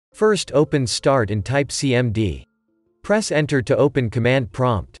First open Start and type CMD. Press Enter to open command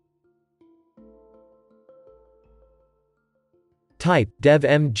prompt. Type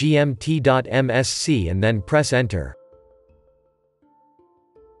devmgmt.msc and then press Enter.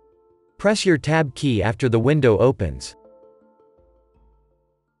 Press your Tab key after the window opens.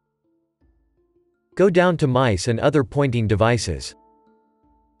 Go down to Mice and other pointing devices.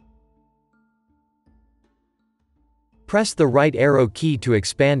 Press the right arrow key to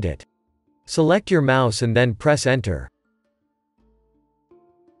expand it. Select your mouse and then press Enter.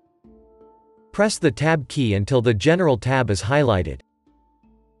 Press the Tab key until the General tab is highlighted.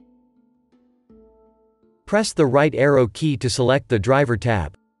 Press the right arrow key to select the Driver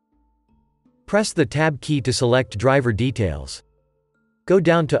tab. Press the Tab key to select Driver Details. Go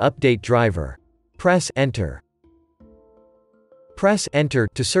down to Update Driver. Press Enter. Press Enter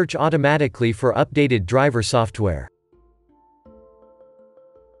to search automatically for updated driver software.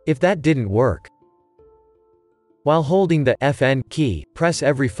 If that didn't work, while holding the FN key, press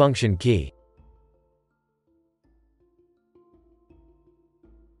every function key.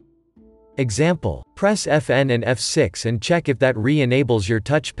 Example, press FN and F6 and check if that re-enables your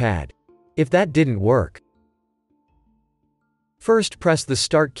touchpad. If that didn't work, first press the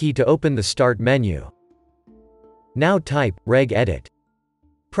Start key to open the Start menu. Now type regedit.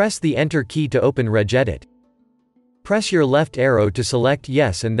 Press the Enter key to open regedit. Press your left arrow to select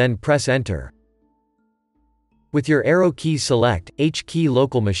Yes and then press Enter. With your arrow key select H key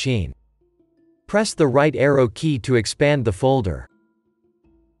local machine. Press the right arrow key to expand the folder.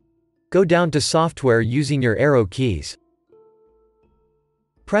 Go down to Software using your arrow keys.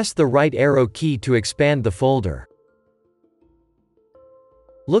 Press the right arrow key to expand the folder.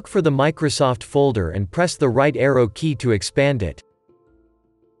 Look for the Microsoft folder and press the right arrow key to expand it.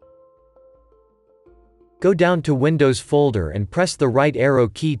 Go down to Windows folder and press the right arrow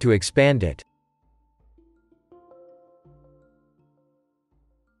key to expand it.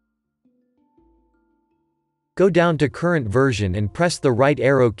 Go down to Current version and press the right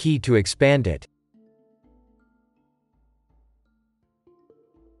arrow key to expand it.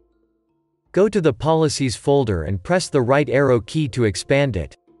 Go to the Policies folder and press the right arrow key to expand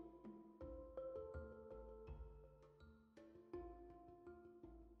it.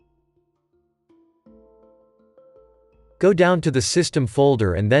 Go down to the System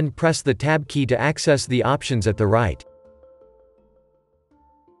folder and then press the Tab key to access the options at the right.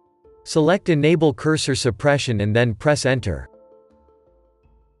 Select Enable Cursor Suppression and then press Enter.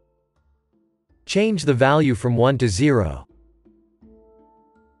 Change the value from 1 to 0.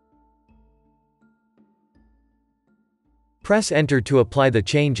 Press Enter to apply the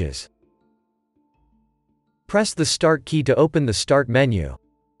changes. Press the Start key to open the Start menu.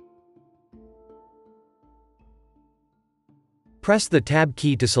 Press the Tab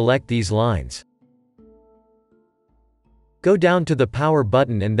key to select these lines. Go down to the Power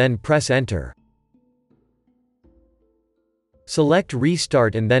button and then press Enter. Select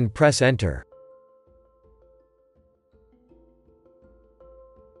Restart and then press Enter.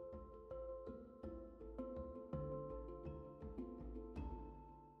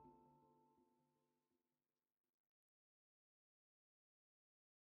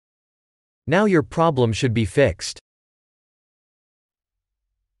 Now your problem should be fixed.